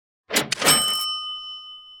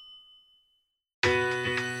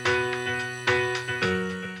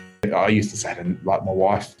I used to say to like my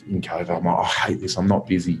wife in COVID, I'm like, I hate this, I'm not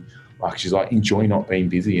busy. Like, she's like, enjoy not being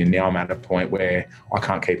busy. And now I'm at a point where I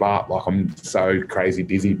can't keep up. Like, I'm so crazy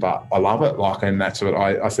busy, but I love it. Like, and that's what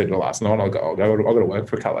I said to her last night. I've got to work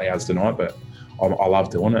for a couple of hours tonight, but I love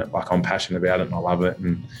doing it. Like, I'm passionate about it and I love it.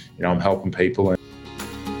 And, you know, I'm helping people.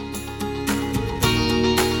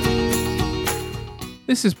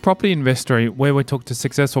 This is Property Investory, where we talk to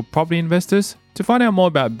successful property investors to find out more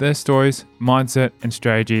about their stories, mindset, and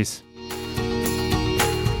strategies.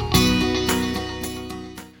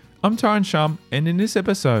 I'm Taran Shum, and in this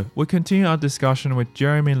episode, we continue our discussion with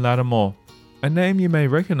Jeremy Latimore, a name you may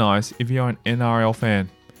recognize if you're an NRL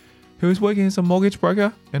fan, who is working as a mortgage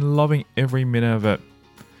broker and loving every minute of it.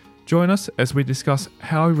 Join us as we discuss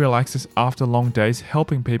how he relaxes after long days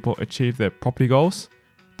helping people achieve their property goals,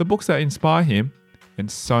 the books that inspire him,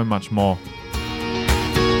 and so much more.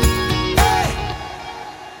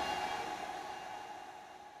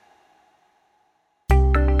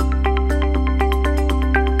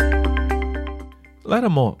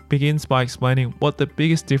 Latimore begins by explaining what the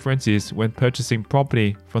biggest difference is when purchasing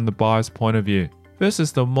property from the buyer's point of view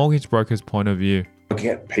versus the mortgage broker's point of view. I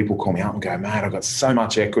get people call me up and go, mate, I've got so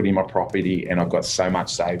much equity in my property and I've got so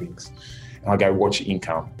much savings. And I go, what's your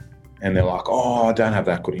income? And they're like, oh, I don't have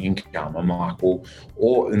that good income. I'm like, well,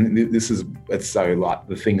 it's so like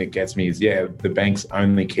the thing that gets me is, yeah, the banks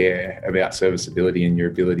only care about serviceability and your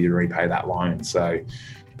ability to repay that loan. So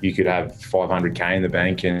you could have 500K in the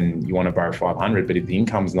bank and you want to borrow 500, but if the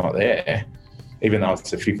income's not there, even though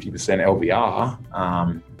it's a 50%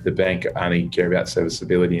 LVR, the bank only care about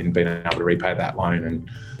serviceability and being able to repay that loan.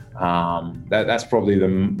 And that's probably the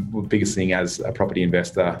biggest thing as a property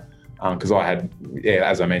investor, because I had,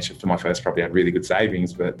 as I mentioned, for my first property, I had really good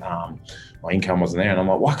savings, but my income wasn't there. And I'm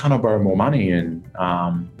like, why can't I borrow more money? And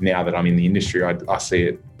now that I'm in the industry, I see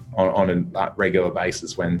it on a regular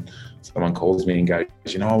basis when someone calls me and goes,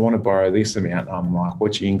 you know, I want to borrow this amount. I'm like,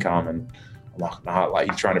 what's your income? And I'm like, no, like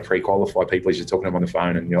you're trying to pre-qualify people as you're talking to them on the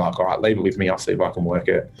phone, and you're like, all right, leave it with me. I'll see if I can work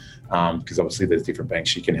it. Because obviously there's different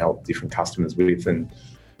banks you can help different customers with. And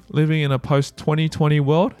living in a post-2020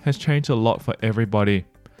 world has changed a lot for everybody.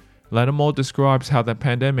 Latimore describes how the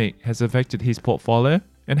pandemic has affected his portfolio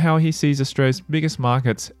and how he sees Australia's biggest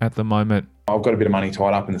markets at the moment. I've got a bit of money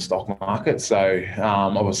tied up in the stock market. So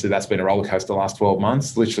obviously that's been a roller coaster the last 12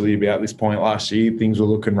 months. Literally about this point last year, things were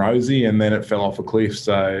looking rosy and then it fell off a cliff.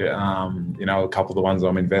 So, you know, a couple of the ones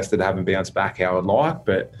I'm invested haven't bounced back how I'd like.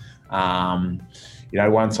 But, you know,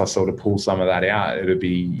 once I sort of pull some of that out, it'll be,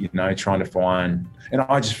 you know, trying to find, and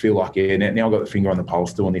I just feel like, yeah, now I've got the finger on the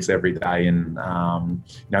pulse doing this every day and,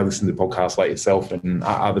 you know, listen to podcasts like yourself and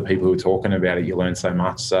other people who are talking about it, you learn so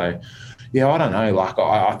much. So, yeah, I don't know. Like,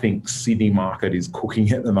 I think Sydney market is cooking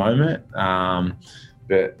at the moment.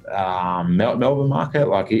 But Melbourne market,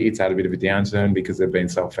 like it's had a bit of a downturn because they've been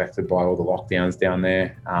so affected by all the lockdowns down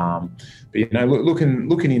there. But, you know,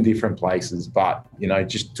 looking in different places, but, you know,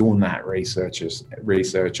 just doing that research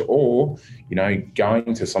or, you know,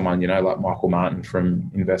 going to someone, you know, like Michael Martin from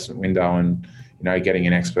Investment Window and, you know, getting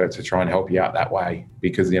an expert to try and help you out that way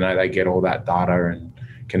because, you know, they get all that data and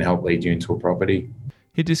can help lead you into a property.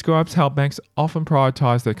 He describes how banks often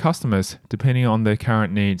prioritise their customers depending on their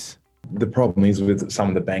current needs. The problem is with some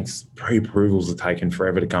of the banks, pre-approvals are taking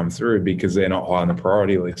forever to come through because they're not high on the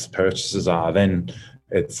priority list. Purchases are, then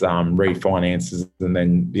it's refinances, and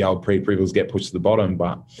then the old pre-approvals get pushed to the bottom.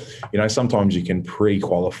 But, you know, sometimes you can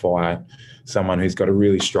pre-qualify someone who's got a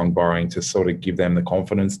really strong borrowing to sort of give them the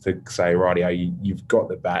confidence to say, rightio, you've got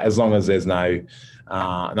the bat, as long as there's no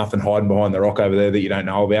nothing hiding behind the rock over there that you don't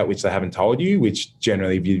know about, which they haven't told you, which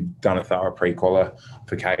generally if you've done a thorough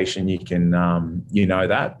pre-qualification, you can, you know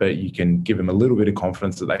that, but you can give them a little bit of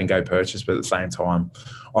confidence that they can go purchase. But at the same time,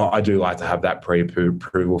 I do like to have that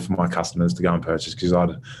pre-approval for my customers to go and purchase because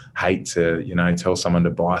I'd hate to, you know, tell someone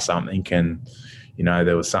to buy something and, you know,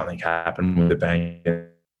 there was something happen with the bank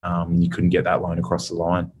and you couldn't get that loan across the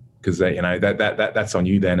line. Because you know that's on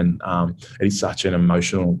you then, and it is such an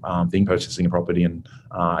emotional thing purchasing a property. And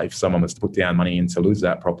if someone was to put down money and to lose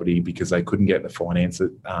that property because they couldn't get the finance,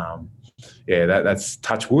 that's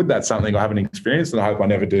touch wood. That's something I haven't experienced, and I hope I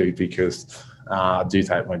never do because I do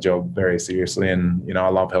take my job very seriously, and you know I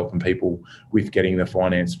love helping people with getting the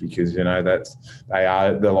finance because you know they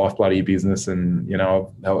are the lifeblood of your business. And you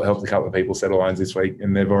know I've helped a couple of people settle loans this week,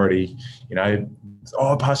 and they've already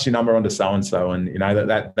I'll pass your number on to so-and-so. And, you know,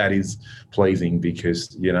 that is pleasing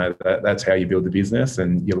because, you know, that's how you build the business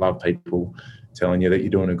and you love people telling you that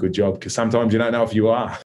you're doing a good job because sometimes you don't know if you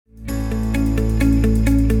are.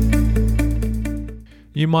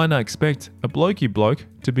 You might not expect a blokey bloke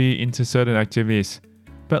to be into certain activities,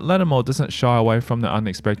 But Latimore doesn't shy away from the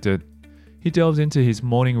unexpected. He delves into his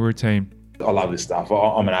morning routine. I love this stuff.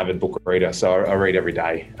 I'm an avid book reader, so I read every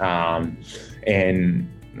day. I've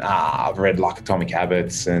read like Atomic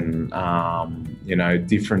Habits and,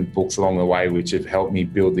 different books along the way, which have helped me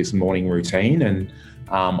build this morning routine. And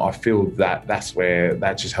I feel that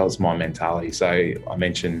that just helps my mentality. So I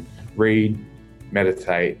mentioned read,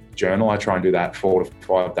 meditate, journal. I try and do that 4 to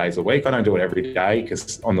 5 days a week. I don't do it every day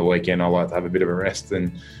because on the weekend I like to have a bit of a rest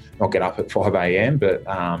and not get up at 5 a.m. But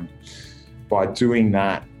by doing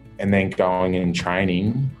that and then going and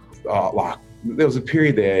training, there was a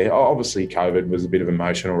period there, obviously COVID was a bit of an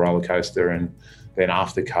emotional roller coaster, and then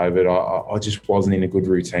after COVID, I just wasn't in a good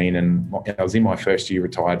routine. And I was in my first year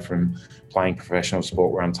retired from playing professional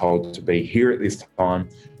sport, where I'm told to be here at this time,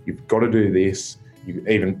 you've got to do this. You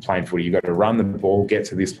even playing footy, you've got to run the ball, get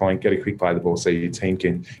to this point, get a quick play of the ball so your team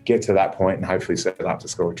can get to that point and hopefully set it up to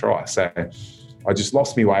score a try. So I just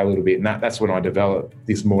lost my way a little bit, and that's when I developed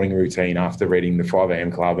this morning routine after reading the 5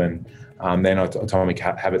 a.m. Club and then Atomic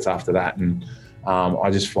Habits after that. And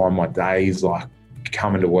I just find my days like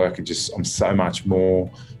coming to work, I'm so much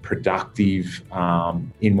more productive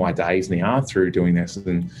in my days now through doing this.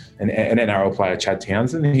 And an NRL player, Chad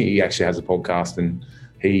Townsend, he actually has a podcast, and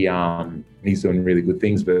he's doing really good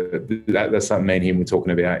things. But that's something me and him were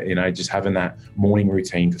talking about, just having that morning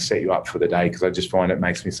routine to set you up for the day, because I just find it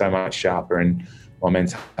makes me so much sharper and my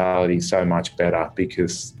mentality so much better.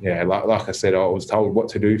 Because, like I said, I was told what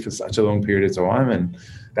to do for such a long period of time, and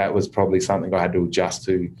that was probably something I had to adjust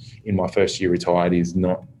to in my first year retired, is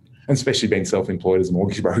not, and especially being self-employed as a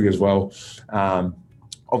mortgage broker as well. I've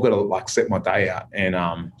got to set my day out, and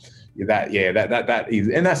that is,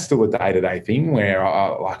 and that's still a day-to-day thing where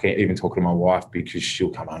I even talk to my wife, because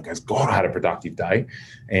she'll come on and goes, God, I had a productive day.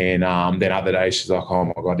 And then other days she's like, oh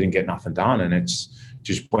my God, I didn't get nothing done. And it's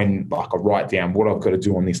just when I write down what I've got to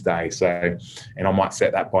do on this day. So, and I might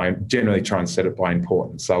set that generally try and set it by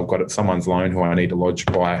importance. So I've got someone's loan who I need to lodge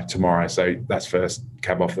by tomorrow. So that's first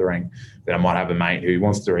cab off the rank. Then I might have a mate who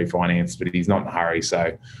wants to refinance, but he's not in a hurry.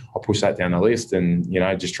 So I'll push that down the list and,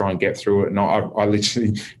 just try and get through it. And I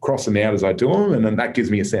literally cross them out as I do them. And then that gives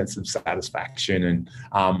me a sense of satisfaction. And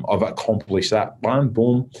I've accomplished that one,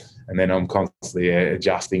 boom. And then I'm constantly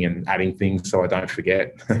adjusting and adding things so I don't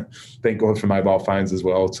forget. Thank God for mobile phones as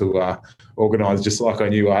well to organise, just like I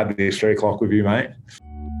knew I had this 3 o'clock with you, mate.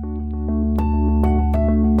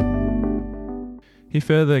 He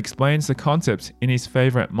further explains the concepts in his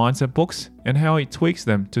favourite mindset books and how he tweaks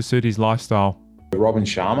them to suit his lifestyle. Robin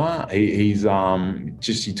Sharma,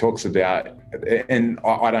 he talks about, and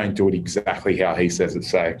I don't do it exactly how he says it.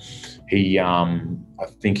 So I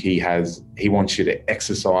think he wants you to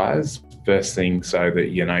exercise first thing so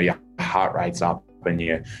that, your heart rate's up and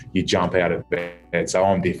you jump out of bed. So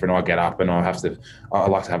I'm different. I get up and I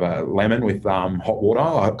like to have a lemon with hot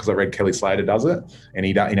water, because I read Kelly Slater does it, and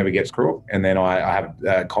he never gets crook. And then I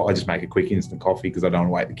just make a quick instant coffee because I don't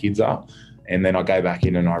want to wake the kids up. And then I go back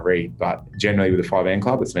in and I read. But generally with the 5 a.m.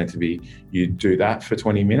 Club, it's meant to be, you do that for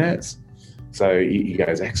 20 minutes. So he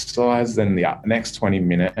goes exercise. Then the next 20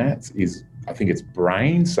 minutes is, I think it's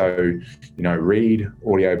brain. So, read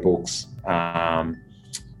audio books,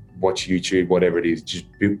 watch YouTube, whatever it is, just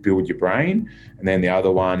build your brain. And then the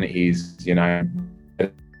other one is,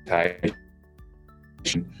 meditation,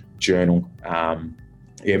 journal.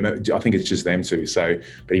 I think it's just them two. So,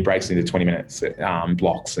 but he breaks into 20 minutes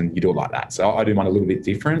blocks, and you do it like that. So I do mine a little bit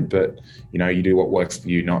different, but you do what works for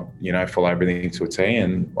you, not follow everything to a T.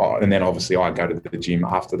 And then obviously I go to the gym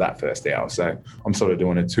after that first hour. So I'm sort of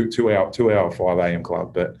doing a two hour 5 a.m.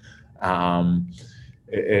 club, but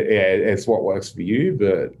it's what works for you.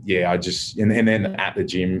 But I just and then at the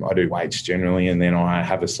gym I do weights generally, and then I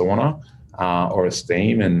have a sauna. Or a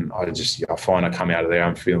steam, and I find I come out of there,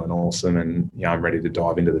 I'm feeling awesome, and I'm ready to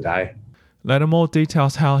dive into the day. Latimore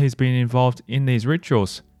details how he's been involved in these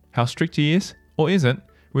rituals, how strict he is or isn't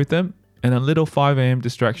with them, and a little 5 a.m.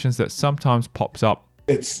 distractions that sometimes pops up.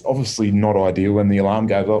 It's obviously not ideal when the alarm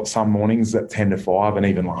goes up. Some mornings at 10 to 5, and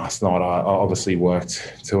even last night I obviously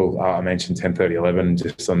worked till I mentioned 10:30, 11,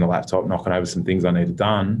 just on the laptop knocking over some things I needed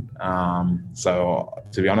done. So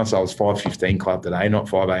to be honest, I was 5:15 club today, not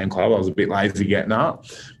 5 a.m. club. I was a bit lazy getting up,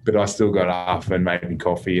 but I still got up and made me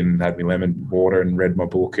coffee and had me lemon water and read my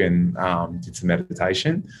book and did some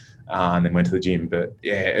meditation. And then went to the gym. But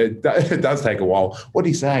it does take a while. What did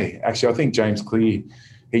he say? Actually, I think James Clear,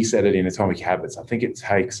 he said it in Atomic Habits. I think it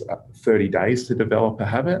takes 30 days to develop a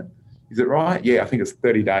habit. Is it right? Yeah, I think it's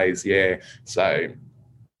 30 days. Yeah. So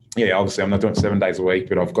yeah, obviously I'm not doing it 7 days a week,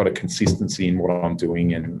 but I've got a consistency in what I'm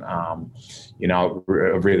doing, and I've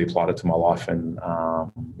really applied it to my life, and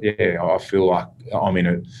yeah, I feel like I'm in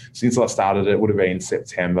it. Since I started, it would have been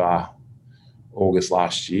September, August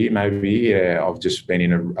last year, maybe. Yeah, I've just been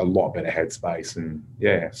in a lot better headspace, and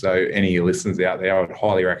yeah. So any of your listeners out there, I would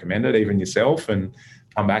highly recommend it, even yourself, and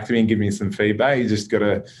come back to me and give me some feedback. You just got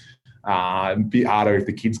to. A bit harder if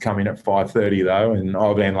the kids come in at 5:30 though, and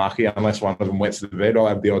I've been lucky. Unless one of them wets the bed, I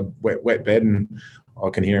have the odd wet bed, and I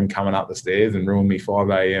can hear them coming up the stairs and ruin me 5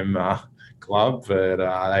 a.m. Club. But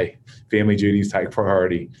family duties take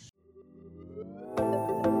priority.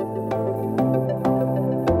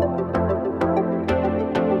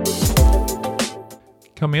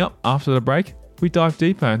 Coming up after the break, we dive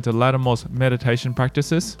deeper into Latimore's meditation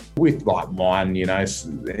practices. With like mine,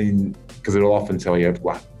 because it'll often tell you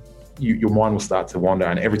like. Your mind will start to wander,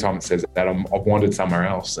 and every time it says that, I've wandered somewhere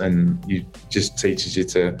else, and it just teaches you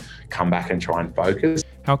to come back and try and focus.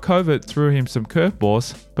 How COVID threw him some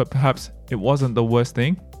curveballs, but perhaps it wasn't the worst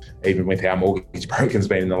thing. Even with how mortgage broken's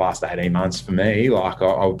been in the last 18 months for me, like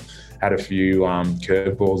I've had a few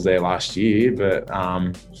curveballs there last year, but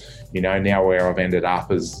now where I've ended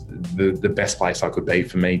up is the best place I could be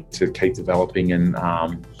for me to keep developing and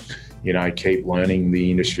keep learning the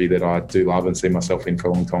industry that I do love and see myself in for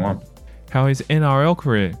a long time. How his NRL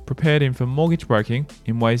career prepared him for mortgage broking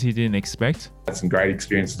in ways he didn't expect. I had some great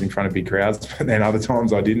experiences in front of big crowds, but then other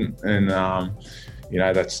times I didn't. And,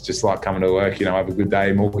 that's just like coming to work, I have a good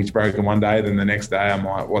day, mortgage broken one day, then the next day I'm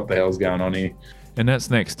like, what the hell's going on here? And that's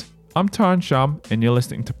next. I'm Tyron Shum, and you're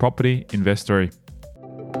listening to Property Investory.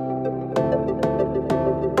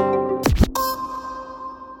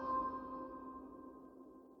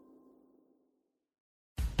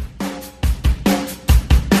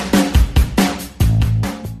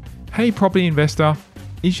 Hey property investor,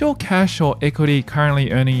 is your cash or equity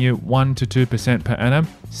currently earning you 1 to 2% per annum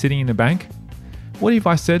sitting in the bank? What if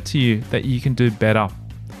I said to you that you can do better?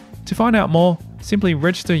 To find out more, simply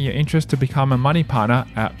register your interest to become a money partner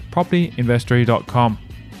at propertyinvestory.com.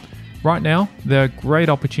 Right now, there are great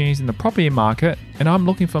opportunities in the property market, and I'm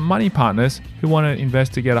looking for money partners who want to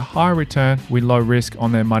invest to get a high return with low risk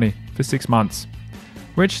on their money for 6 months.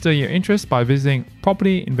 Register your interest by visiting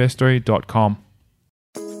propertyinvestory.com.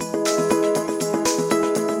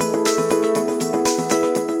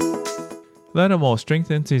 Latimore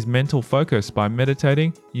strengthens his mental focus by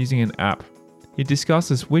meditating using an app. He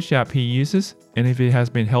discusses which app he uses and if it has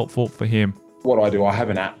been helpful for him. What I do, I have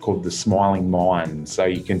an app called the Smiling Mind, so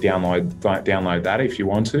you can download that if you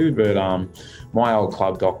want to. But my old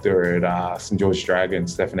club doctor at St George Dragon,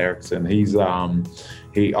 Stefan Eriksson,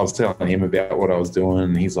 I was telling him about what I was doing,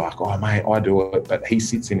 and he's like, "Oh mate, I do it," but he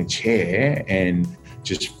sits in a chair and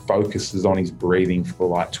just focuses on his breathing for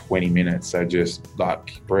like 20 minutes. So just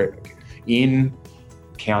like in,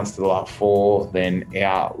 counts to like 4, then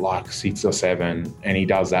out like 6 or 7, and he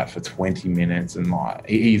does that for 20 minutes. And like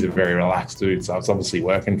he's a very relaxed dude, so it's obviously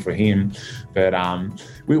working for him. But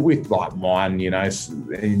with like mine,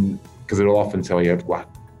 because it'll often tell you like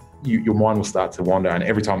your mind will start to wander, and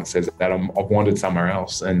every time it says that, I've wandered somewhere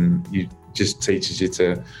else, and you just teaches you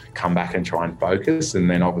to come back and try and focus. And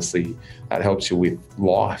then obviously that helps you with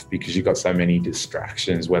life, because you've got so many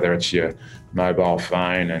distractions, whether it's your mobile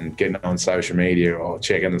phone and getting on social media, or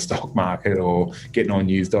checking the stock market, or getting on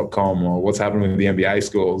news.com, or what's happening with the NBA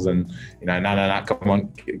scores. And no, come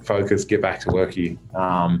on, focus, get back to work here.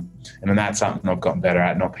 And then that's something I've gotten better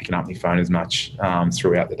at, not picking up my phone as much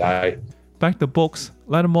throughout the day. Back to books,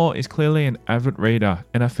 Latimore is clearly an avid reader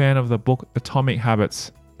and a fan of the book Atomic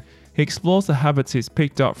Habits. He explores the habits he's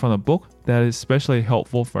picked up from the book that is especially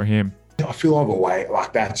helpful for him. I feel I've always,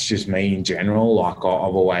 like that's just me in general. Like I've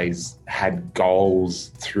always had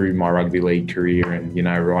goals through my rugby league career, and,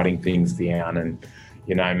 writing things down and,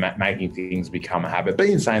 making things become a habit. But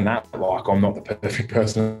in saying that, like I'm not the perfect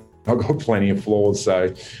person. I've got plenty of flaws.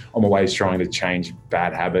 So I'm always trying to change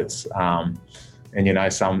bad habits.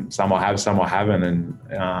 And, some I have, some I haven't. And,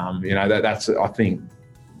 that's, I think,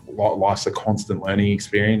 life's a constant learning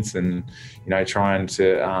experience, and trying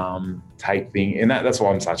to take things, and that's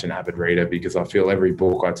why I'm such an avid reader, because I feel every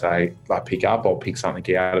book I pick up, I'll pick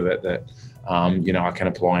something out of it that I can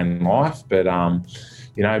apply in life. But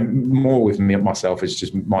more with myself, it's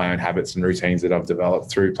just my own habits and routines that I've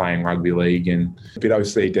developed through playing rugby league, and a bit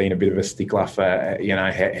OCD and a bit of a stickler for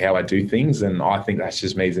how I do things. And I think that's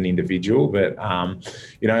just me as an individual. But I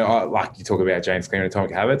like you talk about James Clear and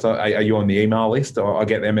Atomic Habits. Are you on the email list? I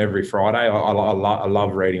get them every Friday. I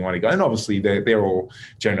love reading what he goes, and obviously they're all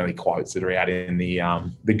generally quotes that are out in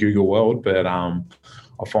the Google world. But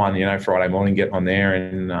I find, Friday morning getting on there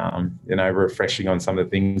and, refreshing on some of the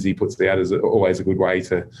things he puts out is always a good way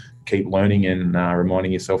to keep learning and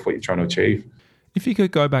reminding yourself what you're trying to achieve. If you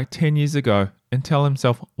could go back 10 years ago and tell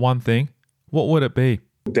himself one thing, what would it be?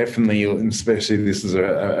 Definitely, especially this is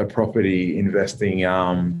a property investing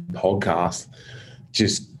podcast.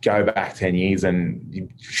 Just go back 10 years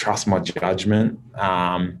and trust my judgment.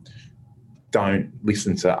 Don't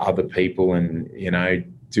listen to other people and,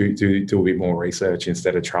 do a bit more research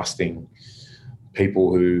instead of trusting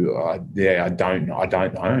people who, I don't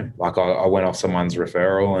know. Like I went off someone's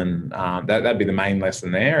referral and that'd be the main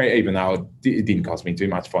lesson there, even though it didn't cost me too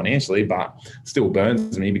much financially, but still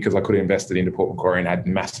burns me because I could have invested into Port Macquarie and had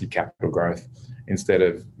massive capital growth instead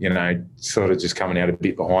of, sort of just coming out a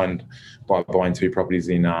bit behind by buying 2 properties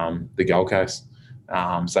in the Gold Coast.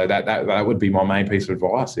 So that would be my main piece of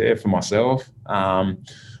advice, for myself.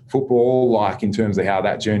 Football, like in terms of how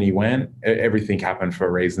that journey went, everything happened for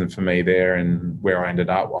a reason for me there and where I ended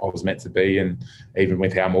up, I was meant to be. And even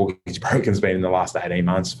with how mortgage broken's been in the last 18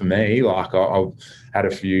 months for me, like I've had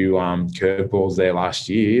a few curveballs there last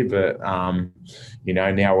year, but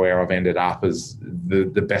now where I've ended up is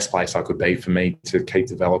the best place I could be for me to keep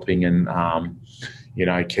developing and,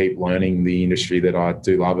 keep learning the industry that I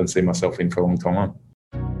do love and see myself in for a long time.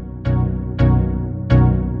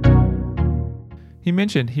 He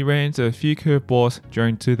mentioned he ran into a few curveballs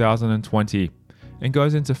during 2020 and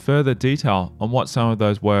goes into further detail on what some of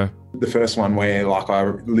those were. The first one where I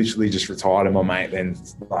literally just retired and my mate then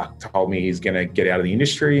told me he's going to get out of the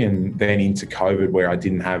industry, and then into COVID where I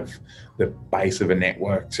didn't have the base of a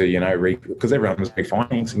network to, because everyone was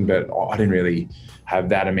refinancing, but I didn't really have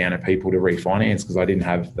that amount of people to refinance because I didn't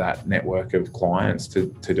have that network of clients to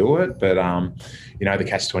do it. But, the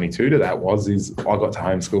catch-22 to that is I got to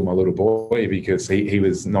homeschool my little boy because he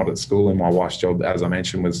was not at school and my wife's job, as I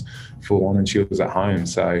mentioned, was full on and she was at home.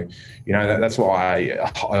 So, that's why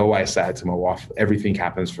I always say to my wife, everything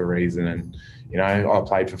happens for a reason. And, I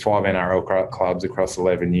played for 5 NRL clubs across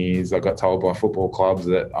 11 years. I got told by football clubs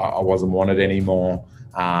that I wasn't wanted anymore.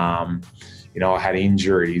 I had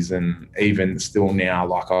injuries, and even still now,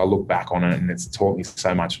 I look back on it and it's taught me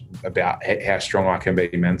so much about how strong I can be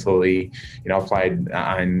mentally. I played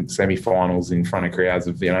in semi-finals in front of crowds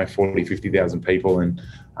of, 40, 50,000 people. And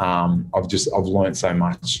I've learned so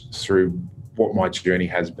much through what my journey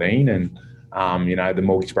has been. And, the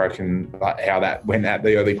mortgage broken, how that went at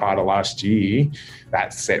the early part of last year,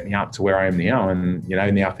 that set me up to where I am now. And,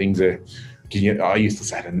 now things are, I used to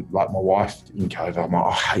say to my wife in COVID, I'm like,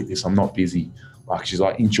 I hate this, I'm not busy. She's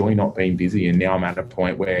like, enjoy not being busy. And now I'm at a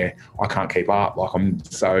point where I can't keep up. I'm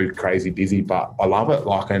so crazy busy, but I love it.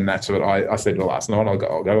 And that's what I said to her last night. I've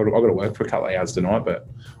got to work for a couple of hours tonight, but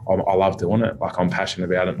I love doing it. I'm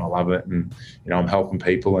passionate about it and I love it. And, I'm helping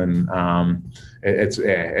people and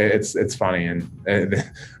it's funny. And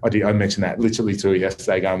I mentioned that literally to her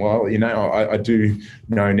yesterday going, well, I do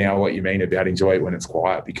know now what you mean about enjoy it when it's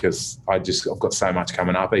quiet, because I've got so much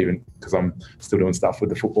coming up, even because I'm still doing stuff with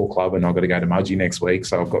the football club and I've got to go to Mudgee next week.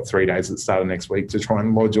 So I've got 3 days at the start of next week to try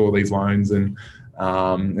and lodge all these loans. And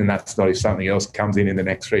that's not if something else comes in the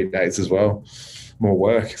next 3 days as well, more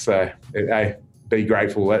work. So, be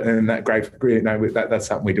grateful, and that's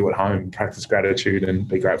something we do at home, practice gratitude and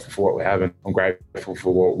be grateful for what we have. And I'm grateful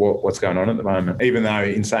for what's going on at the moment. Even though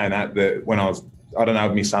in saying that when I don't know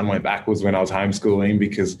if my son went backwards when I was homeschooling,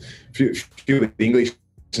 because a few of the English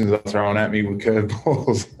are throwing at me with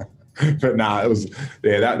curveballs. But no,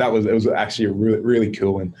 it was actually really, really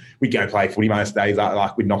cool. And we'd go play footy most days,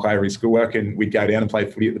 we'd knock over his schoolwork and we'd go down and play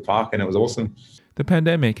footy at the park, and it was awesome. The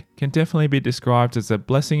pandemic can definitely be described as a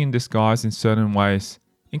blessing in disguise in certain ways,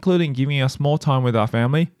 including giving us more time with our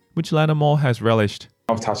family, which Latimore has relished.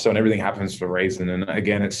 I've touched on everything happens for a reason. And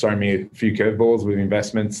again, it's thrown me a few curveballs with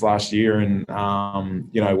investments last year and,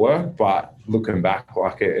 work. But looking back,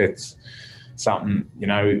 it's something,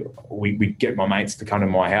 we'd get my mates to come to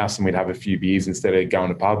my house and we'd have a few beers instead of going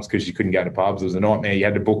to pubs, because you couldn't go to pubs. It was a nightmare. You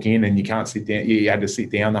had to book in and you can't sit down. You had to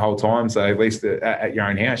sit down the whole time. So at least at your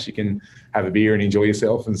own house, you can have a beer and enjoy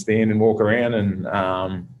yourself and stand and walk around.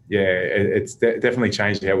 And it's definitely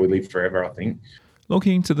changed how we live forever, I think.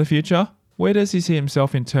 Looking to the future, where does he see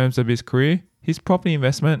himself in terms of his career, his property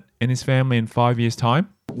investment and his family in 5 years'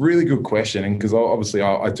 time? Really good question. And because obviously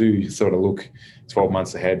I do sort of look 12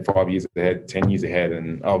 months ahead, 5 years ahead, 10 years ahead.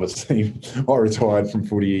 And obviously I retired from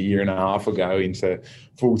footy a year and a half ago into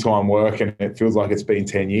full-time work, and it feels like it's been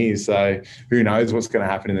 10 years. So who knows what's going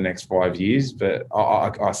to happen in the next 5 years. But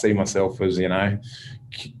I see myself as,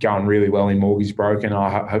 going really well in mortgage broking.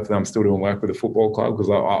 Hopefully I'm still doing work with a football club because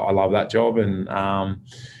I love that job. And,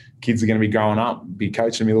 kids are going to be growing up, be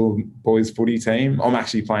coaching my little boys' footy team. I'm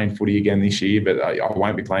actually playing footy again this year, but I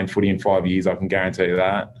won't be playing footy in 5 years. I can guarantee you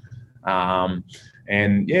that.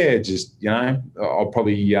 And yeah, just, I'll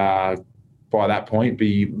probably by that point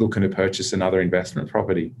be looking to purchase another investment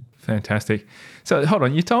property. Fantastic. So hold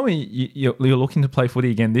on, you told me you're looking to play footy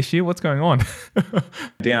again this year. What's going on?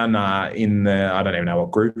 Down in the, I don't even know what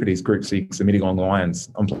group it is, Group 6, the Mittagong Lions.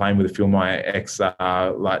 I'm playing with a few of my ex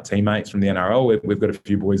teammates from the NRL. We've got a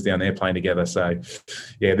few boys down there playing together. So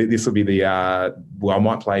yeah, this will be the, I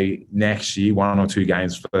might play next year 1 or 2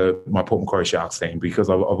 games for my Port Macquarie Sharks team, because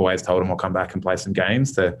I've always told them I'll come back and play some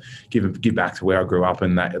games to give back to where I grew up,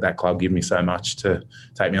 and that club gave me so much to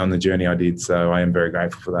take me on the journey I did. So I am very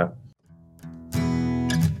grateful for that.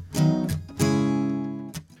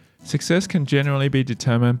 Success can generally be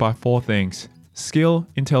determined by 4 things: skill,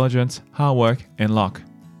 intelligence, hard work, and luck.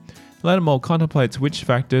 Latimore contemplates which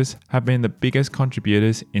factors have been the biggest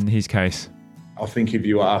contributors in his case. I think if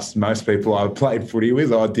you asked most people I played footy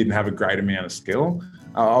with, I didn't have a great amount of skill.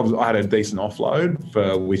 I had a decent offload,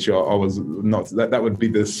 for which I was not, that would be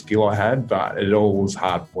the skill I had, but it all was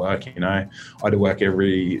hard work. I had to work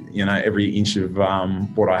every inch of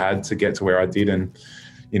what I had to get to where I did. And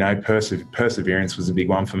perseverance was a big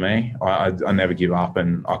one for me. I never give up,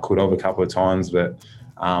 and I could have a couple of times, but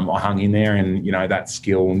I hung in there, and that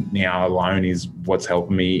skill now alone is what's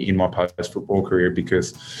helping me in my post-football career,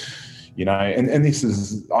 because and this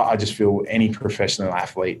is, I just feel any professional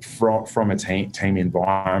athlete from a team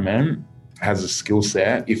environment has a skill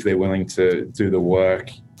set if they're willing to do the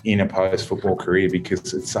work in a post-football career,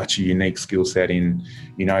 because it's such a unique skill set.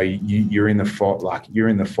 You're in the fight, you're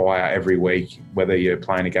in the fire every week, whether you're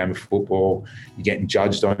playing a game of football, you're getting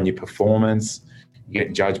judged on your performance, you're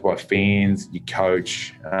getting judged by fans, your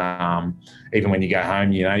coach. Even when you go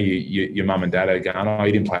home, your mum and dad are going, "Oh,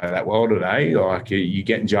 you didn't play that well today." You're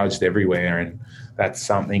getting judged everywhere, and that's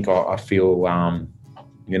something I feel.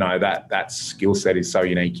 That skill set is so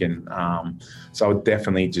unique, and so I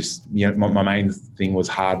definitely just, my main thing was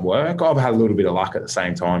hard work. I've had a little bit of luck at the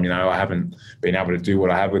same time. I haven't been able to do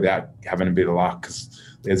what I have without having a bit of luck, because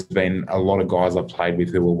there's been a lot of guys I've played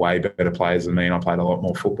with who were way better players than me, and I played a lot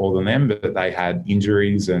more football than them, but they had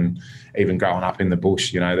injuries. And even growing up in the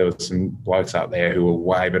bush, there was some blokes up there who were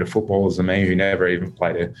way better footballers than me, who never even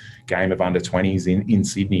played a game of under 20s in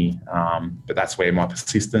Sydney. But that's where my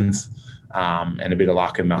persistence and a bit of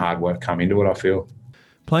luck and my hard work come into it, I feel.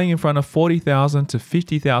 Playing in front of 40,000 to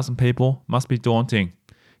 50,000 people must be daunting.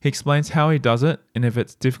 He explains how he does it, and if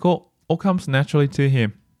it's difficult or comes naturally to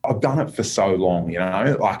him. I've done it for so long,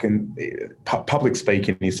 public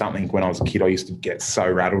speaking is something when I was a kid I used to get so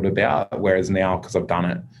rattled about, whereas now, because I've done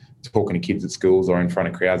it talking to kids at schools or in front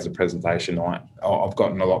of crowds at presentation night, I've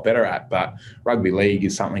gotten a lot better at. But rugby league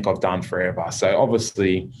is something I've done forever. So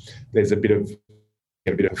obviously there's a bit of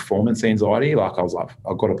performance anxiety. I was like,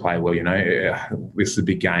 I've got to play well, this is a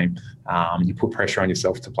big game. You put pressure on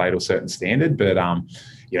yourself to play to a certain standard. But,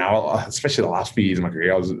 especially the last few years of my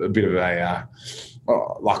career, I was a bit of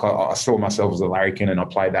I saw myself as a larrikin, and I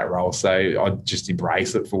played that role. So I just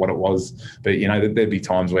embrace it for what it was. But, there'd be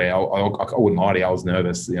times where I wouldn't lie to you, I was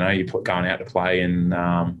nervous. You put going out to play, and,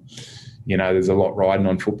 there's a lot riding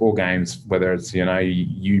on football games, whether it's,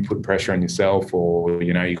 you put pressure on yourself, or,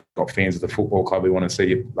 you've got fans of the football club who want to see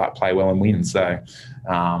you play well and win. So,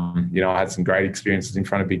 I had some great experiences in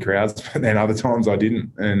front of big crowds, but then other times I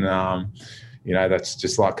didn't. And, that's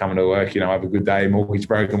just like coming to work. I have a good day, mortgage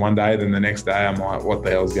broken one day, then the next day I'm like, what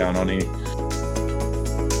the hell's going on here?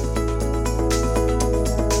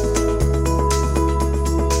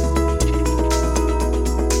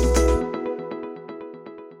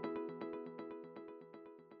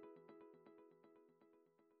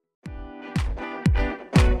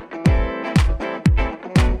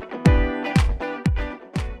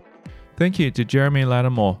 Thank you to Jeremy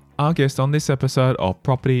Latimore, our guest on this episode of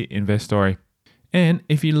Property Investory. And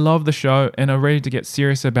if you love the show and are ready to get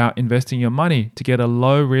serious about investing your money to get a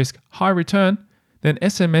low risk, high return, then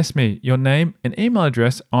SMS me your name and email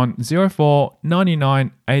address on 04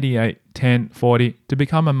 99 88 10 40 to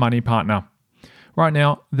become a money partner. Right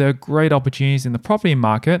now, there are great opportunities in the property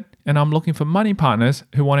market, and I'm looking for money partners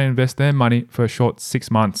who want to invest their money for a short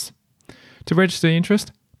 6 months. To register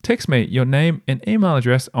interest, text me your name and email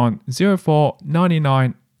address on 04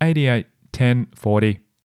 99 88 10 40.